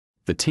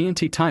The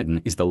TnT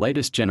Titan is the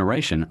latest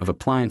generation of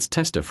appliance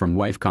tester from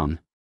Wavecom.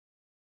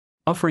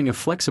 Offering a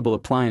flexible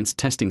appliance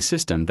testing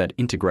system that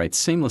integrates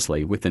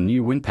seamlessly with the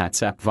new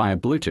WinPATS app via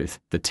Bluetooth,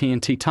 the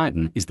TnT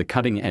Titan is the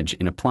cutting edge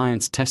in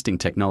appliance testing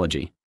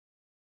technology.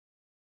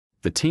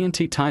 The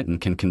TnT Titan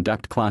can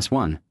conduct Class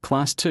 1,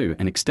 Class 2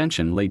 and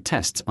extension lead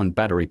tests on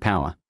battery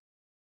power.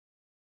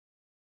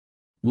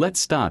 Let's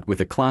start with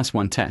a Class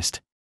 1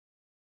 test.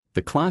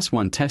 The Class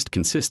 1 test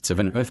consists of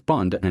an earth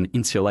bond and an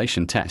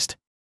insulation test.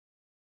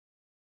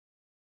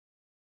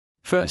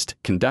 First,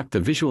 conduct a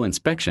visual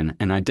inspection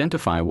and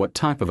identify what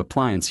type of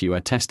appliance you are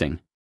testing.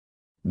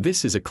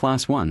 This is a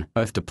Class 1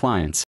 earthed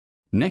appliance.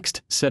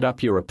 Next, set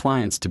up your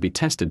appliance to be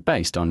tested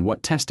based on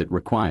what test it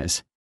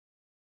requires.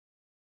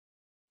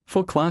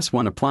 For Class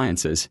 1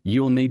 appliances,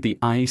 you'll need the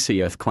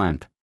IEC earth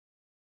clamp.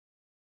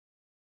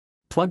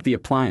 Plug the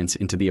appliance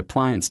into the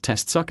appliance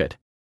test socket.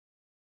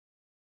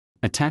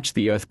 Attach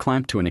the earth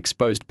clamp to an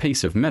exposed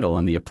piece of metal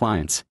on the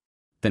appliance.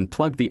 Then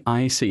plug the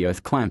IEC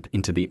earth clamp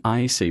into the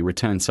IEC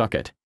return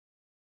socket.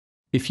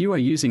 If you are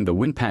using the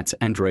WinPATS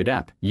Android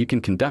app, you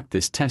can conduct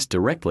this test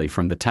directly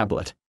from the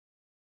tablet.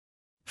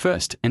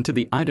 First, enter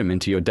the item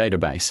into your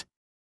database.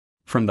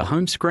 From the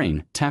home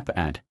screen, tap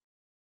Add.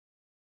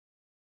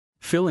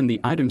 Fill in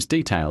the item's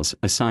details,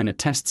 assign a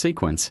test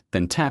sequence,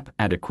 then tap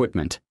Add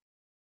Equipment.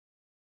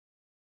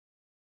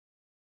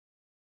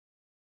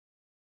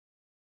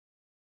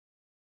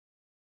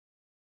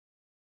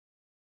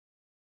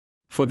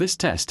 For this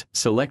test,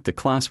 select the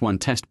Class 1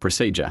 test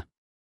procedure.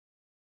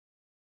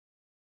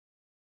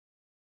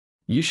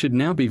 You should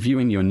now be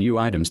viewing your new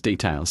item's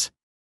details.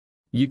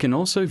 You can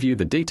also view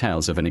the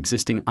details of an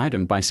existing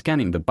item by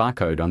scanning the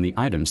barcode on the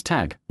item's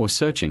tag or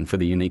searching for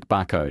the unique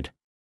barcode.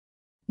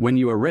 When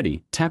you are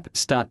ready, tap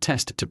Start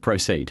Test to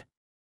proceed.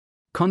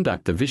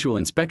 Conduct the visual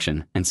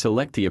inspection and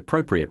select the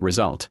appropriate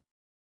result.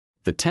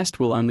 The test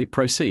will only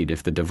proceed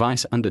if the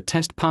device under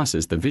test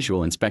passes the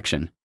visual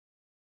inspection.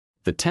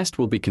 The test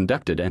will be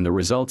conducted and the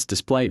results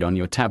displayed on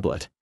your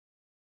tablet.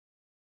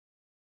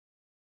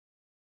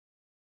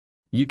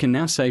 You can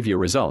now save your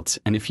results,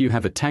 and if you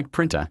have a tag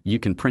printer, you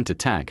can print a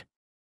tag.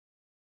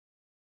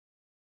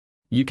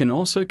 You can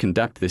also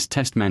conduct this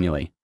test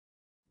manually.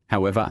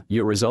 However,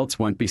 your results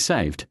won't be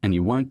saved and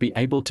you won't be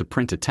able to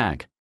print a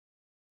tag.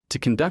 To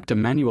conduct a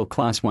manual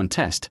Class 1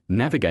 test,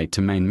 navigate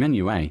to Main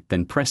Menu A,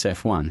 then press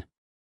F1.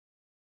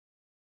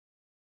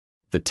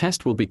 The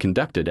test will be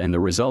conducted and the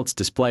results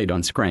displayed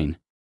on screen.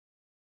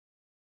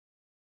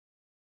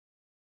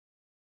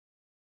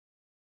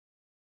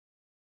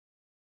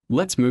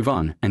 Let's move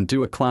on and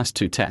do a Class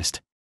 2 test.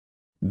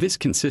 This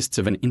consists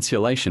of an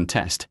insulation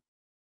test.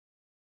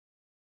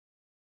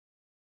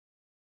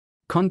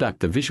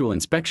 Conduct the visual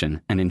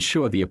inspection and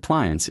ensure the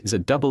appliance is a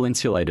double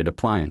insulated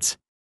appliance.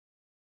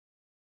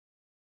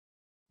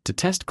 To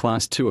test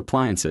Class 2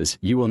 appliances,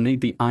 you will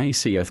need the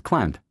IEC earth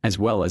clamp as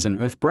well as an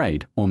earth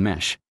braid or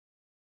mesh.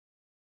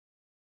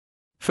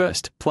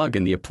 First, plug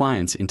in the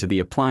appliance into the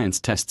appliance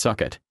test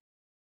socket.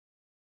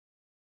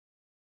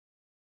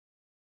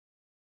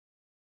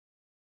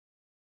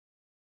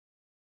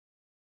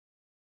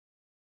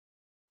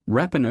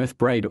 Wrap an earth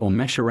braid or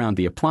mesh around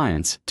the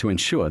appliance to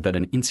ensure that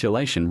an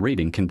insulation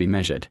reading can be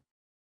measured.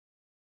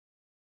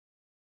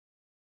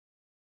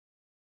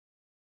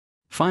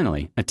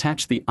 Finally,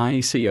 attach the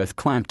IEC earth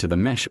clamp to the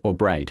mesh or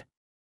braid.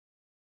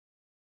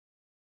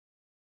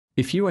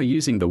 If you are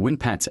using the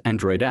WinPATS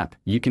Android app,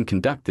 you can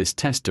conduct this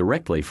test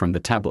directly from the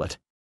tablet.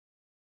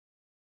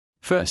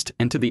 First,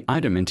 enter the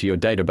item into your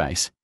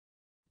database.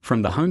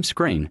 From the home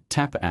screen,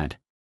 tap Add.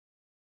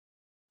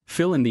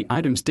 Fill in the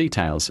item's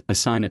details,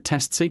 assign a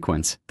test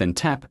sequence, then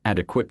tap Add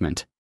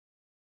Equipment.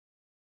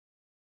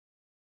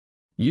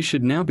 You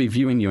should now be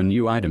viewing your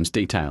new item's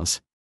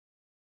details.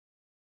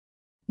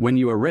 When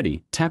you are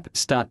ready, tap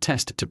Start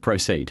Test to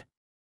proceed.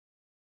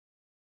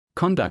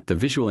 Conduct the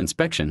visual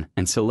inspection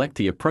and select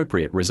the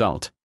appropriate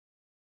result.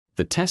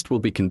 The test will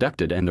be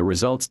conducted and the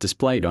results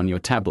displayed on your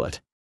tablet.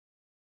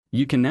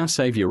 You can now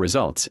save your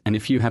results, and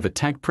if you have a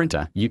tag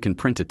printer, you can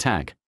print a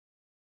tag.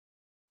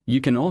 You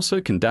can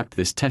also conduct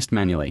this test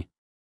manually.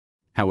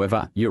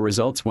 However, your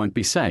results won't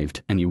be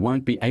saved and you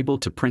won't be able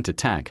to print a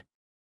tag.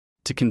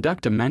 To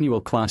conduct a manual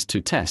Class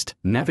 2 test,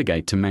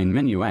 navigate to Main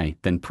Menu A,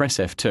 then press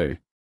F2.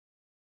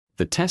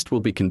 The test will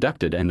be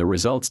conducted and the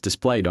results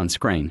displayed on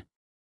screen.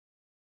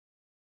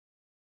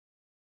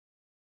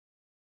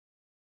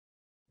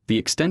 The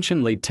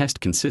extension lead test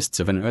consists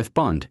of an earth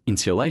bond,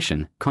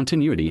 insulation,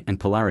 continuity and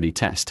polarity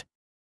test.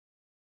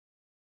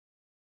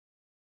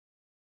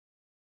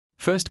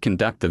 First,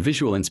 conduct the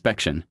visual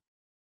inspection.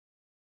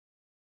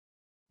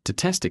 To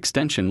test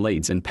extension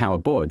leads and power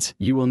boards,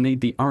 you will need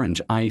the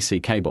orange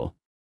IEC cable.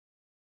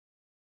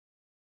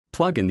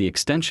 Plug in the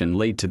extension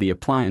lead to the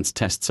appliance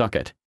test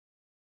socket.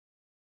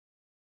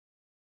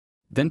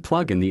 Then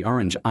plug in the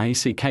orange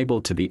IEC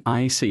cable to the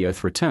IEC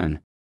earth return.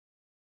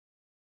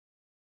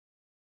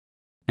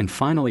 And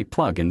finally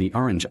plug in the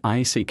orange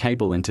IEC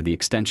cable into the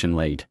extension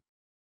lead.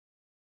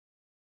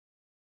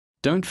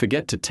 Don't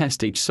forget to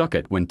test each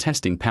socket when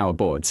testing power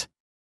boards.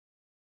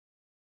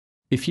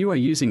 If you are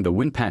using the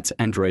WinPATS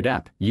Android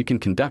app, you can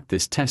conduct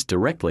this test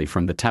directly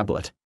from the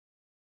tablet.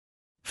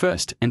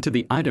 First, enter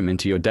the item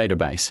into your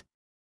database.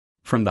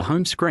 From the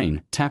home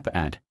screen, tap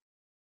Add.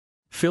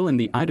 Fill in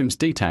the item's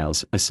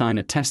details, assign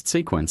a test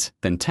sequence,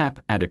 then tap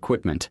Add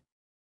Equipment.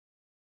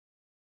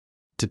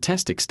 To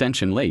test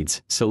extension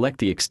leads, select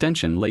the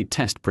extension lead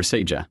test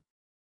procedure.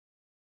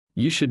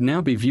 You should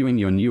now be viewing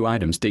your new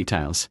item's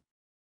details.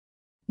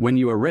 When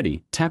you are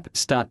ready, tap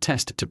Start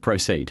Test to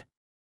proceed.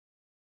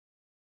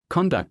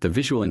 Conduct the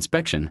visual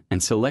inspection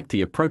and select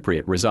the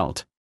appropriate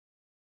result.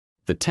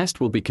 The test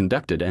will be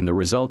conducted and the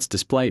results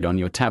displayed on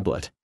your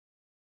tablet.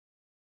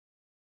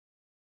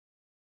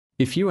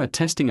 If you are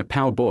testing a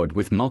power board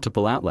with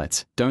multiple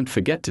outlets, don't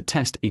forget to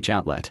test each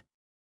outlet.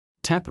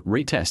 Tap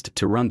Retest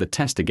to run the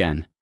test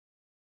again.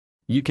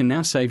 You can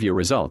now save your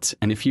results,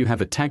 and if you have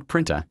a tag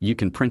printer, you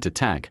can print a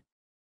tag.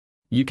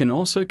 You can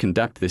also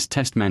conduct this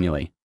test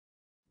manually.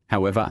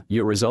 However,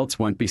 your results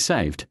won't be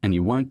saved and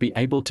you won't be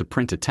able to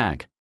print a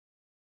tag.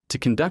 To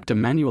conduct a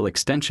manual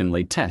extension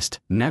lead test,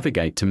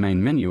 navigate to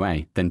Main Menu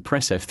A, then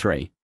press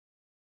F3.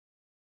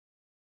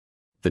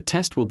 The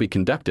test will be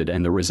conducted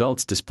and the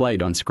results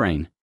displayed on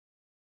screen.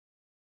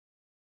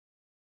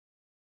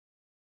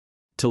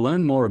 To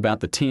learn more about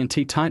the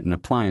TnT Titan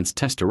Appliance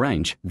Tester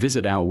range,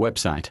 visit our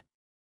website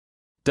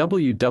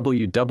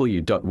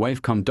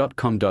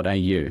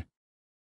www.wavecom.com.au.